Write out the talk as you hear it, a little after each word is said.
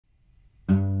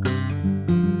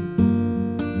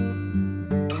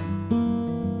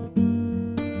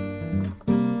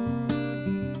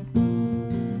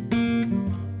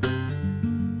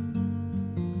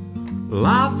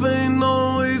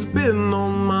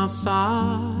my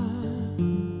side.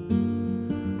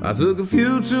 I took a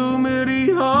few too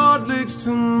many hard licks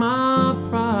to my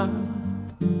pride.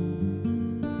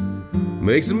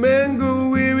 Makes a man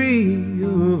grow weary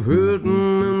of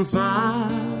hurting inside.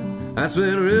 That's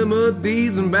when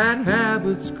remedies and bad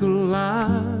habits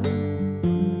collide.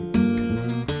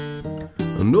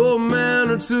 I know a man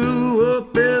or two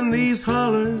up in these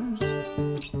hollers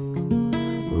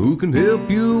who can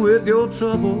help you with your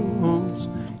troubles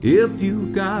if you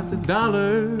got the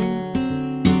dollar.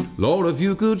 Lord, if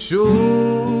you could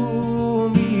show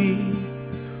me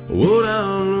what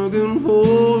I'm looking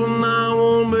for, then I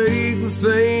won't make the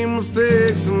same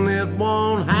mistakes and it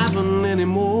won't happen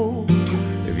anymore.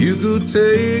 If you could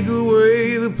take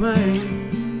away the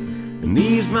pain and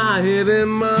ease my heavy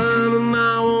mind, and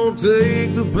I won't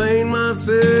take the pain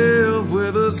myself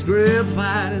with a script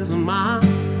that isn't mine.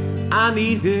 I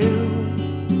need help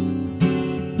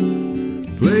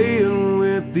playing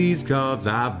with these cards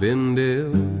I've been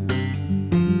dealt.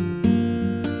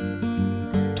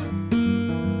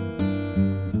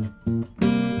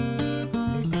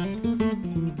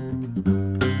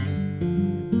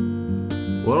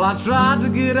 Well, I tried to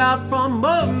get out from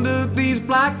under these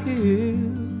black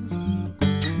hills,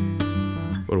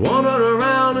 but wandering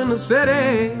around in the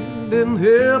city didn't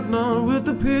help none with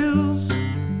the pills.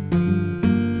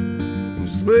 It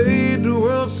just made the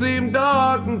world seem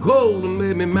dark and cold and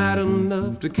made me mad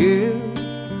enough to kill,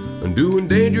 and doing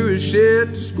dangerous shit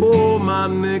to score my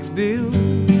next deal.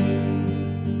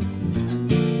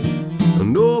 I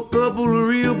know a couple of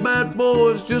real bad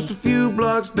boys just a few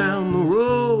blocks down the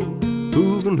road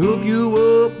who can hook you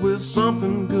up with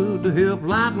something good to help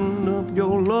lighten up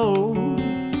your load.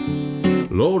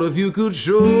 Lord, if you could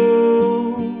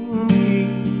show me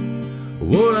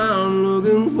what I'm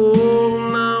looking for,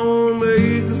 and I won't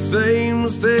make the same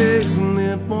mistakes and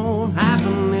it won't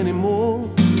happen anymore.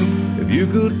 If you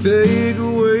could take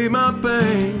away my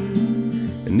pain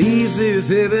and ease this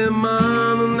heavy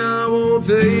mind, and I won't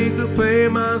take the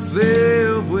pain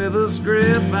myself with a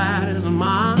script that isn't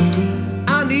mine.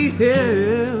 I need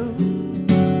help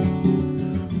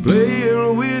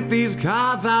playing with these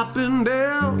cards I've been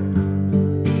dealt.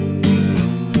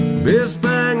 Best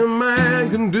thing a man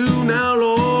can do now,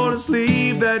 Lord, is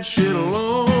leave that shit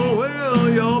alone. Well,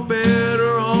 you're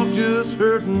better off just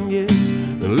hurting yet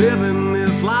than living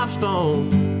this life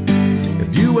stone.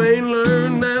 If you ain't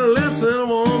learned that lesson,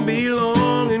 won't be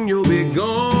long and you'll be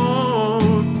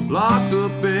gone, locked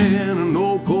up in an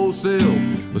old coal cell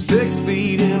with 6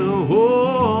 feet in a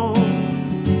hole.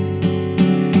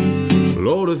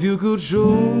 Lord, if you could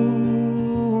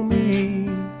show me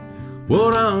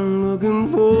what I'm looking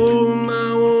for, and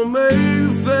I won't make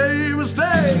the same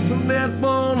mistakes and that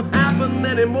won't happen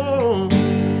anymore.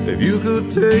 If you could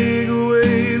take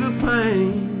away the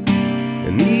pain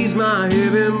and ease my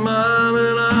heavy mind,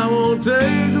 and I won't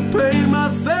take the pain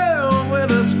myself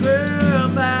with a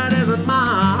script that isn't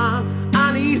mine.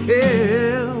 I need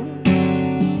help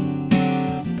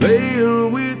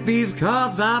playing with these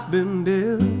cards I've been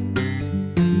dealt.